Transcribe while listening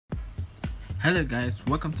Hello guys,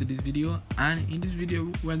 welcome to this video, and in this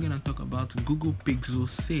video we're gonna talk about Google Pixel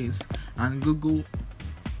 6 and Google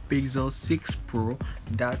Pixel 6 Pro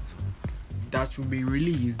that will be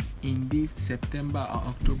released in this September or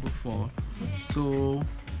October 4. So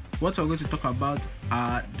what we're going to talk about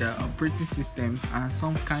are the operating systems and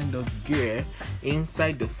some kind of gear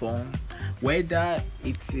inside the phone, whether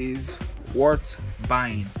it is worth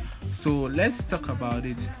buying. So let's talk about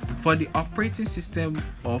it. For the operating system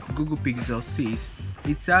of Google Pixel 6,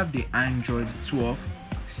 it have the Android 12.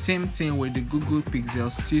 Same thing with the Google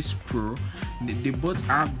Pixel 6 Pro. They both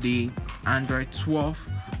have the Android 12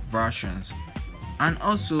 versions. And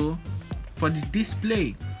also for the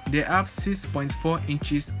display, they have 6.4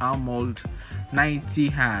 inches AMOLED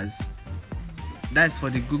 90 Hz. That's for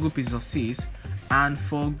the Google Pixel 6. And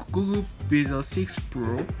for Google Pixel 6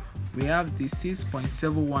 Pro, we have the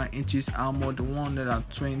 6.71 inches AMOLED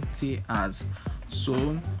 120 Hz.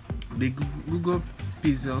 So the Google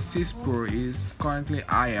Pixel 6 Pro is currently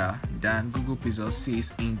higher than Google Pixel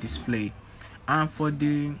 6 in display. And for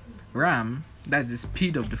the RAM, that's the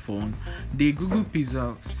speed of the phone, the Google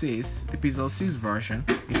Pixel 6, the Pixel 6 version,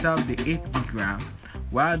 it has the 8GB RAM,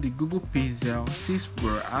 while the Google Pixel 6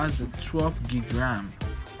 Pro has the 12GB RAM.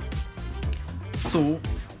 So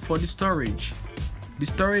for the storage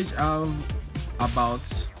have about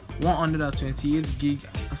 128 gig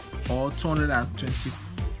or 256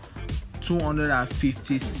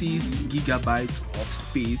 gigabytes of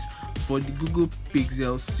space for the Google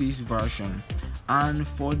Pixel 6 version, and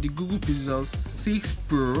for the Google Pixel 6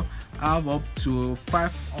 Pro have up to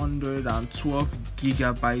 512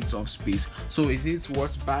 gigabytes of space. So is it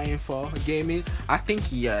worth buying for gaming? I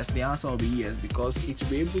think yes. The answer will be yes, because it will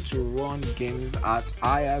be able to run games at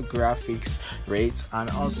higher graphics rates, and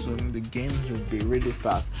also the games will be really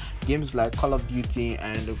fast. Games like Call of Duty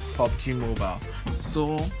and PUBG Mobile.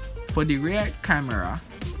 So for the rear camera,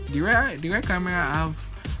 the rear camera have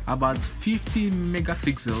about 50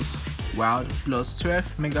 megapixels wide plus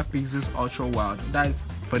 12 megapixels ultra wide. That is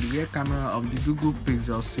for the rear camera of the Google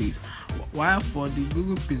Pixel 6. While for the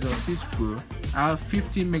Google Pixel 6 Pro, I have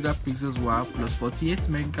 50 megapixels wide plus 48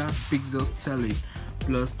 megapixels tele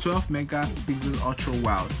plus 12 megapixels ultra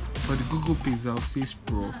wide for the Google Pixel 6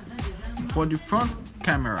 Pro. For the front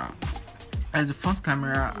camera, as the front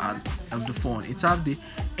camera of the phone, it has the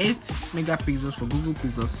 8 megapixels for Google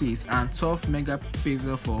Pixel 6 and 12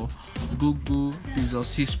 megapixels for Google Pixel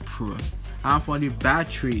 6 Pro. And for the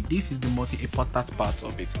battery, this is the most important part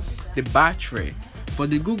of it. The battery for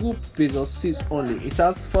the Google Pixel 6 only, it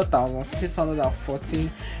has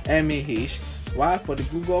 4614 mAh, while for the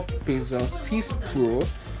Google Pixel 6 Pro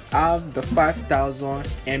have the 5000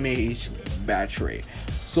 mAh battery.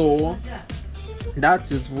 So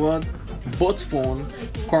that is what both phones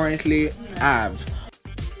currently have.